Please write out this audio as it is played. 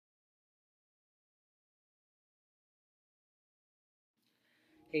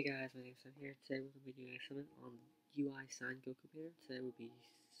Hey guys, my name's Sam here. Today we're going to be doing a summon on UI sign Goku banner. Today we'll be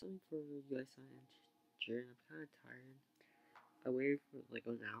summoning for UI sign and Jiren. I'm kind of tired. I waited for like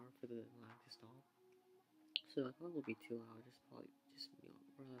an hour for the lag to stop, so I thought it would be too loud. Just probably just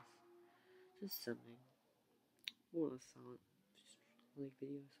more or less just summoning, more or less silent, just like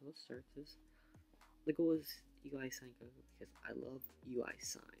video. So let's start this. The goal is UI sign Goku because I love UI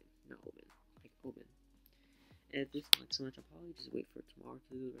sign, not Omen, like Omen. And if this is not so much, I'll probably just wait for tomorrow to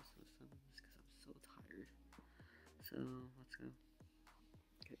do the rest of the summons because I'm so tired. So let's go.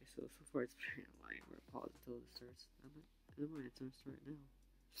 Okay, so far it's pretty light. We're gonna pause until it starts. Never mind, it's gonna start now.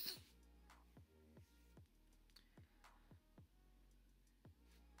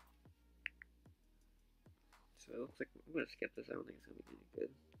 So it looks like I'm gonna skip this. I don't think it's gonna be any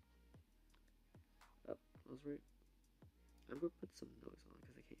good. Oh, I was right. I'm gonna put some noise on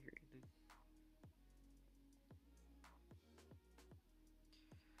because I can't hear anything.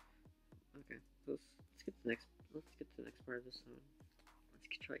 Okay, so let's get to the next. Let's get to the next part of this summon.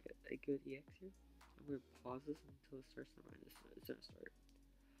 Let's try to get a good EX here. I'm gonna pause this until it starts. Never mind, it's gonna start.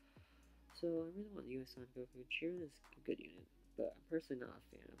 So I really want US on Goku. Jiren is a good unit, but I'm personally not a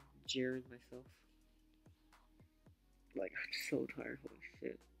fan of Jiren myself. Like, I'm so tired, holy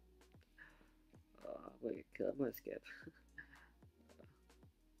shit. Wait, I'm gonna skip.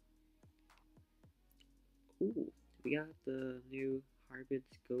 Ooh, we got the new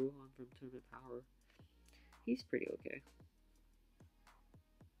Hybrids Gohan from Tournament Power. He's pretty okay.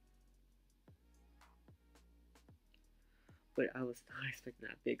 But I was not expecting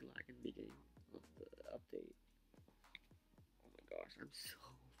that big lag in the beginning of the update. Oh my gosh, I'm so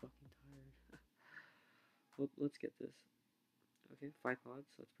fucking tired. Well, let's get this. Okay, 5 pods,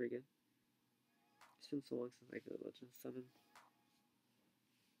 so that's pretty good. It's been so long since I did Legend 7.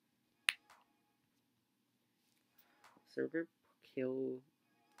 So we're gonna kill.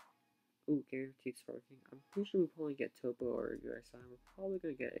 Ooh, guaranteed sparking. I'm pretty sure we'll probably get Topo or USI. We're probably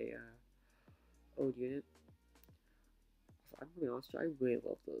gonna get a old unit. So I'm gonna be honest, I really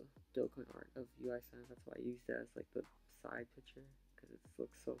love the Dokkan art of USI. That's why I used it as like the side picture because it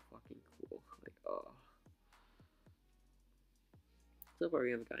looks so fucking cool. Like, oh. So far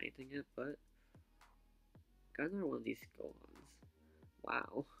we haven't got anything yet, but got another one of these Gohans.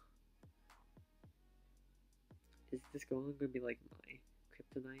 Wow. Is this Gohan gonna be like my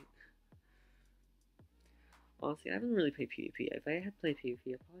kryptonite? Honestly, I haven't really played PvP. If I had played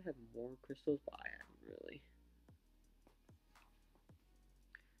PvP, I'd probably have more crystals, but I haven't really.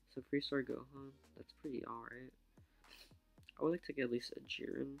 So free sword Gohan, that's pretty alright. I would like to get at least a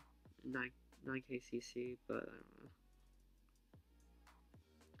Jiren 9k CC, but I don't know.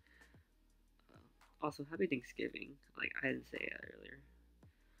 Also, happy Thanksgiving. Like, I didn't say that earlier.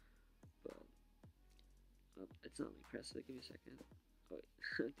 But, it's not let me press it. Give me a second. Oh, wait.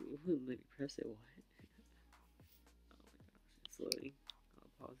 It wouldn't let me press it. What? Oh my gosh, it's loading.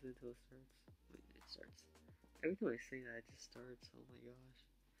 I'll pause it until it starts. Wait, it starts. Every time I say that, it just starts. Oh my gosh.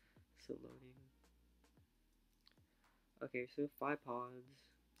 Still loading. Okay, so 5 pods.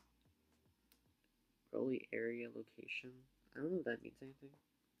 Early area location. I don't know if that means anything.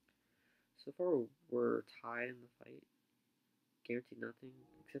 So far, we're tied in the fight. Guaranteed nothing,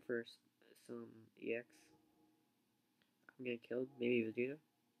 except for some EX. I'm getting killed. Maybe Vegeta.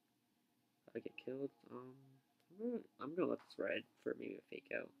 I get killed. I'm gonna let this ride for maybe a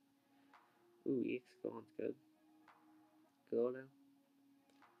fake out. Ooh, EX Gohan's good. Go now.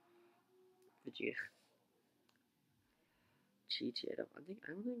 Vegeta. Chi-Chi. I don't think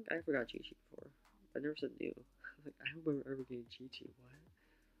I ever got Chi-Chi before. I never said new. Like, I don't remember ever getting Chi-Chi. What?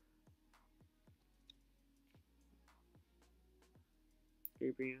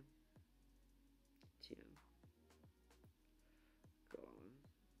 Gabriel. Tien. Go on.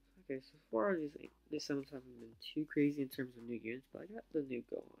 Okay, so far these summons haven't been too crazy in terms of new units, but I got the new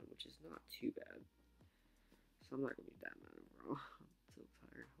Gohan, which is not too bad. So I'm not gonna be that mad overall. I'm so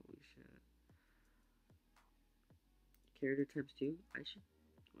tired. Holy shit. Character times 2. I should.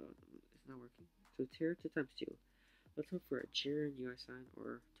 Well, it's not working. So character times 2. Let's hope for a Jiren, USI,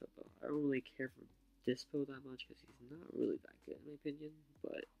 or Topo. I don't really care for Dispo that much because he's not really that good in my opinion,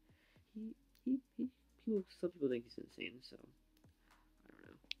 but some people think he's insane, so I don't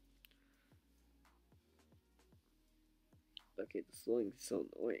know. Okay, the slowing is so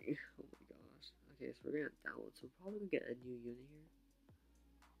annoying. Oh my gosh. Okay, so we're gonna download, so we're probably gonna get a new unit here.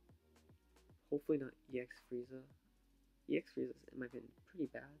 Hopefully not EX Frieza. EX Frieza is, in my opinion, pretty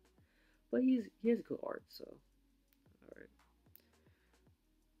bad, but he has good art, so alright.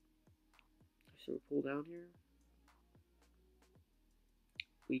 So we pull down here.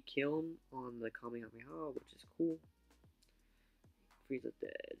 We kill him on the Kamehameha, which is cool. Frieza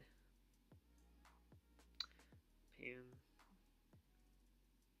dead. Pan.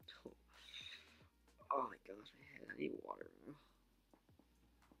 Oh my gosh, my head. I need water, bro.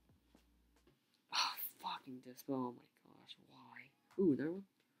 Oh, fucking Dispo. Oh my gosh, why? Ooh, another one.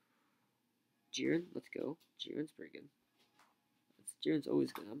 Jiren, let's go. Jiren's pretty good. Jiren's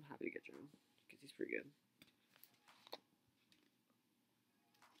always good. I'm happy to get Jiren because he's pretty good.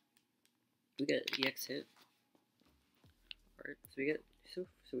 We get EX hit. Alright, so we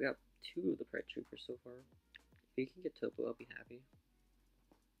got 2 of the Pride Troopers so far. If we can get Topo, I'll be happy.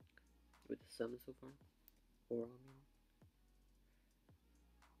 With the summon so far. Or I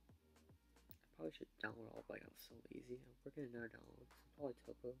probably should download all, but I got so lazy. We're gonna now download. So probably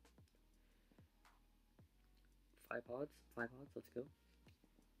Topo. 5 pods, let's go.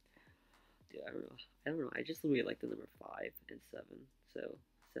 Dude, I don't know. I just really like the number 5 and 7. So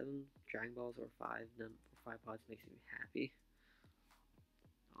 7 Dragon Balls or 5 pods makes me happy.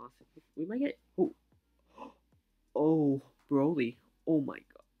 Honestly, we might get oh Broly. Oh my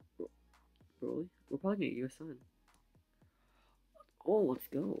god, Broly. We're probably gonna get a son. Oh, let's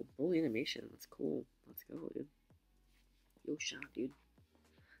go. Broly animation. That's cool. Let's go, dude. Yo, shot, dude.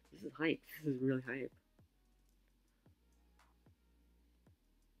 This is hype. This is really hype.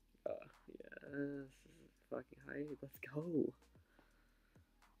 Yes, this is fucking hype. Let's go.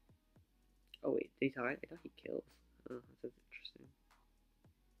 Oh wait, did he die? I thought he kills. Oh, that's interesting.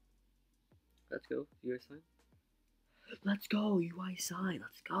 Let's go. UI sign. Let's go. UI sign.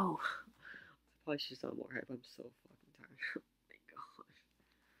 Let's go. I probably should have done more hype. I'm so fucking tired. Oh my gosh.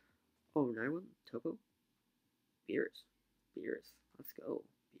 Oh, 9-1? Topo? Beers. Let's go.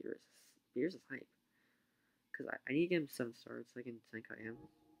 Beers is hype. Because I need to get him 7 stars so I can Senkai him.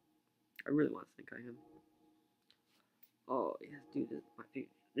 I really want to Senkai him. Oh, yes, dude.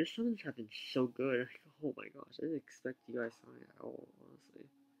 This summons have been so good. Oh my gosh. I didn't expect you guys to sign at all, honestly.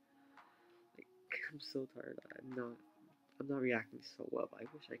 Like, I'm so tired. I'm not reacting so well, but I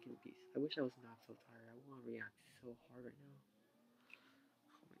wish I was not so tired. I want to react so hard right now.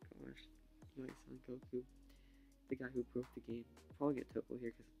 Oh my gosh. You guys on Goku. The guy who broke the game. Probably get Topo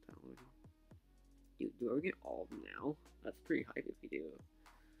here because it's downloading. Dude, do I get all of them now? That's pretty hype if we do.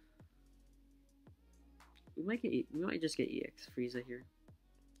 We might just get EX Frieza here.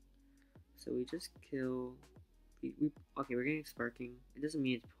 So we just kill. Okay, we're getting Sparking. It doesn't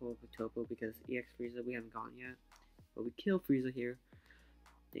mean to pull up a Topo because EX Frieza we haven't gone yet. But we kill Frieza here.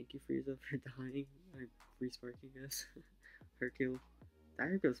 Thank you, Frieza, for dying. I'm free Sparking us. Hercule. That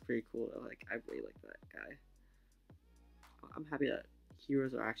Hercule's pretty cool though. Like, I really like that guy. I'm happy that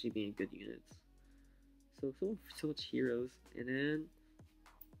heroes are actually being good units. So much heroes. And then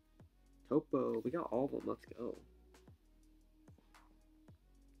Topo. We got all of them. Let's go.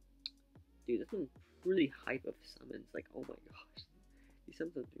 Dude, that's been pretty hype of summons. Like, oh my gosh. These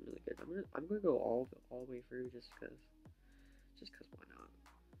summons have been really good. I'm gonna go all the way through just cause why not?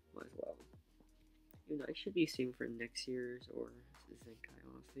 Might as well. You know, I should be saving for next year's or Zenkai,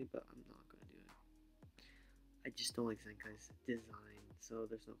 honestly, but I'm not gonna do it. I just don't like Zenkai's design, so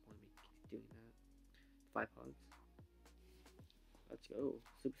there's no point in me doing that. 5 pods. Let's go.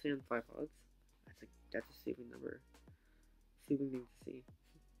 Super Saiyan 5 pods. That's a saving number. Saving thing to see.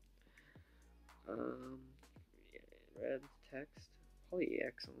 Red text. Probably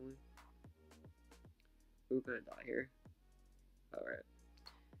EX only. We're gonna die here. Alright.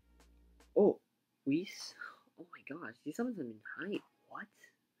 Oh, Whis. Oh my gosh, these summons have been hype. What?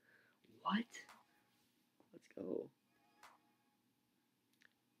 Let's go.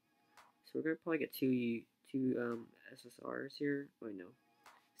 So we're gonna probably get two SSRs here. Oh no,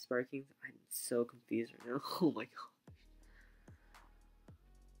 Sparkings. I'm so confused right now. Oh my gosh.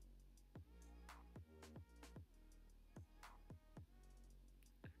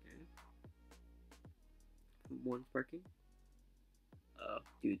 Okay. One Sparking. Oh,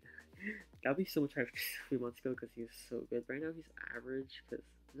 dude. That'd be so much higher 3 months ago because he was so good. Right now he's average because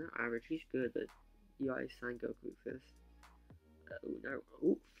not average. He's good, but UI signed Goku exists.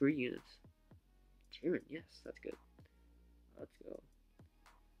 Ooh, 3 units. Jiren, yes, that's good. Let's go.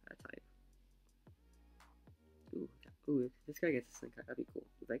 That's hype. Ooh, if this guy gets a Senkai, that'd be cool.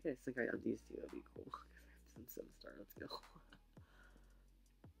 If I get a Senkai on these two, that'd be cool. Because I have some 7-star, let's go.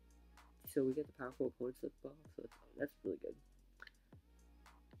 So we get the powerful opponents up buff, so that's really good.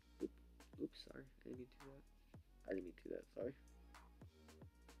 Oops, sorry. I didn't mean to do that, sorry.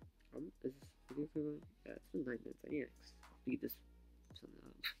 Is this video for going? Yeah, it's been 9 minutes. I need to speed this something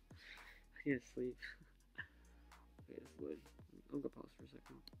up. I need to sleep. Okay, this wood. I'm gonna pause for a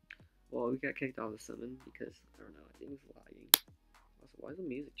second. Well, we got kicked out of the summon because, I don't know, I think it was lagging. Also, why does the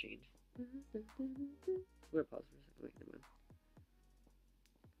music change? I'm gonna pause for a second. Wait, never mind.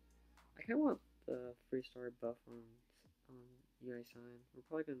 I kind of want the freestar buff on UI sign. We're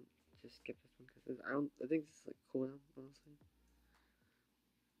probably gonna just skip this one because I don't. I think this is like cooldown, honestly.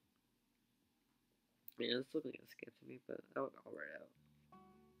 Yeah, it's looking like a skip to me, but I'll write it out.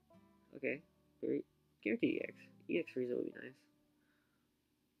 Okay, very guaranteed EX. EX Frieza would be nice,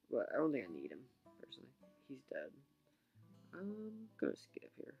 but I don't think I need him personally. He's dead. I'm gonna skip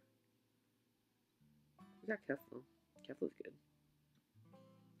here. We got Kefla. Kefla's good.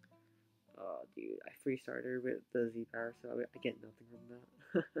 Oh, dude, I free starter with the Z power, so I get nothing from that.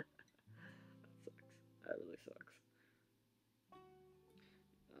 That sucks. That really sucks.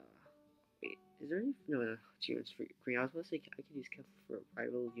 Wait, is there any no Jiren's free? I was supposed to say I could use Kefla for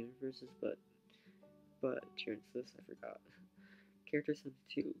rival universes, but Jiren's this I forgot. Character sum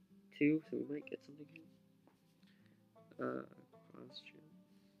two, so we might get something here. Costume.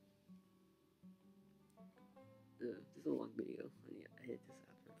 This is a long video. I need to edit this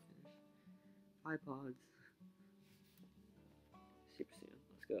after I finish. 5 pods. Super Saiyan.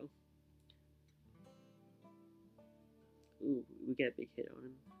 Let's go. Ooh, we get a big hit on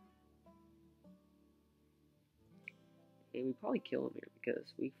him. And we probably kill him here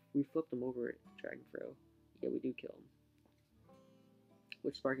because we flipped him over at Dragon Throw. Yeah, we do kill him.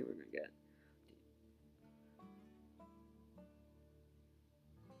 Which Sparking we're gonna get?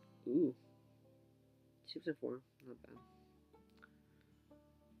 Ooh. 2% 4, not bad.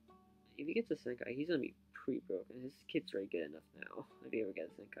 If he gets a Senkai, he's gonna be pretty broken. His kit's already good enough now. If he ever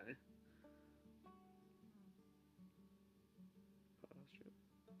gets a Senkai.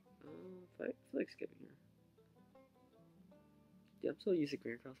 I feel like skipping here. Dude, I'm so used to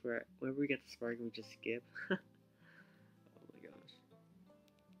Grand Cross where whenever we get to Sparking, we just skip. Oh my gosh.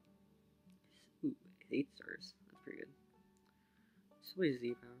 Ooh, 8 stars. That's pretty good. So many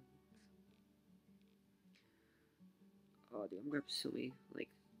Z power. Oh, dude, I'm gonna have so many, like,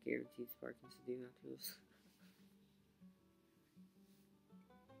 guaranteed Sparkings to do after this.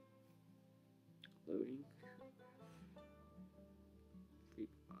 Loading. Free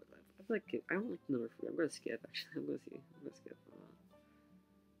pod. I feel like I don't like the number 3. I'm gonna skip, actually. I'm gonna skip.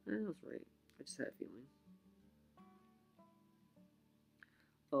 That's right. I just had a feeling.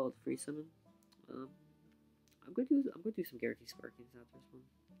 Oh, the free summon. I'm gonna do some guaranteed Sparkings after this one.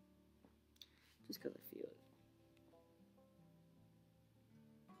 Just cause I feel it.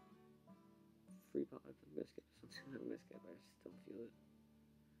 Free pods. I'm gonna skip this one. I'm gonna skip. I just don't feel it.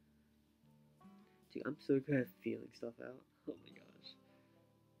 Dude, I'm so good at feeling stuff out. Oh my gosh.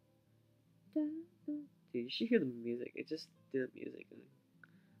 Dude, you should hear the music. It just did the music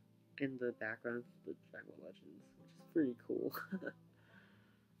and the background of the Dragon Ball Legends, which is pretty cool.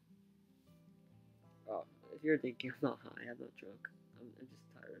 Oh, if you're thinking I'm not high, I'm not drunk. I'm just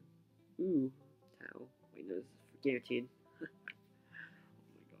tired. Ooh, Tao. Wait, no, this is guaranteed. Oh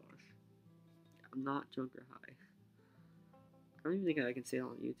my gosh. I'm not drunk or high. I don't even think I can say it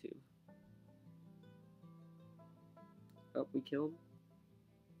on YouTube. Oh, we kill him.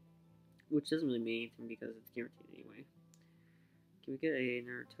 Which doesn't really mean anything because it's guaranteed anyway. Can we get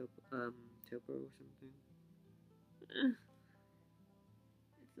another Topo or something?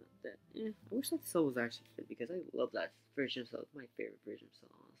 It's not that. I wish that cell was actually fit because I love that version of cell. It's my favorite version of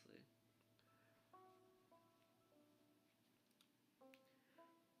cell, honestly.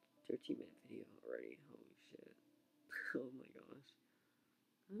 13-minute video already. Holy shit. Oh my gosh.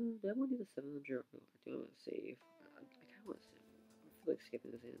 Do I want to do the 700 or do I want to save? I kind of want to save. I feel like skipping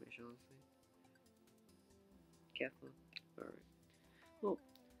this animation, honestly. Kefla. Alright. Well,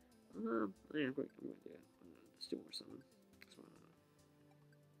 yeah, I'm going to do it. Let's do more summon.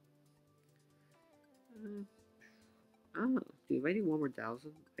 I don't know. Dude, if I do one more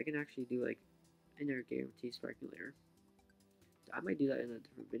 1,000, I can actually do like another guarantee Sparking later. I might do that in a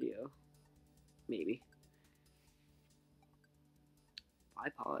different video. Maybe.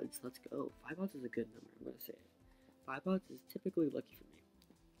 5 pods, let's go. 5 pods is a good number, I'm gonna say it. 5 pods is typically lucky for me.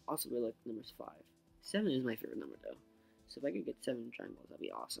 Also, really like the numbers 5. 7 is my favorite number though. So if I could get 7 Dragon Balls, that'd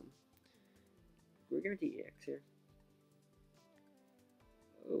be awesome. We're guaranteed EX here.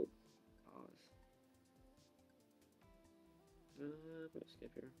 Oh, pause. I'm gonna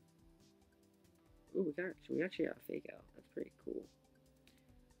skip here. Ooh, we actually got a fake out. That's pretty cool.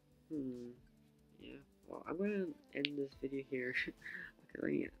 Yeah. Well, I'm gonna end this video here because I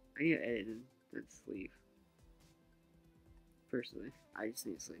need to edit and then sleep. Personally, I just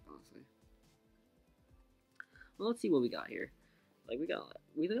need to sleep, honestly. Well, let's see what we got here. Like we got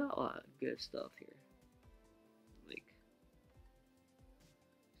a lot of good stuff here. Like,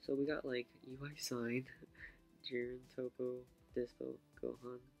 so we got like UI sign, Jiren, Topo, Dispo,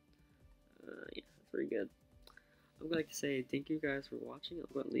 Gohan. Yeah, that's pretty good. I'm going to say thank you guys for watching.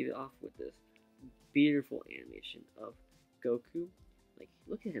 I'm going to leave it off with this beautiful animation of Goku. Like,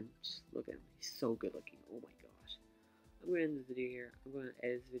 look at him. Just look at him. He's so good looking. Oh my gosh. I'm going to end the video here. I'm going to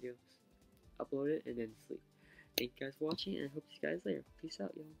edit this video, upload it, and then sleep. Thank you guys for watching, and I hope to see you guys later. Peace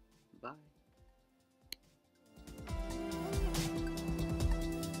out, y'all. Bye.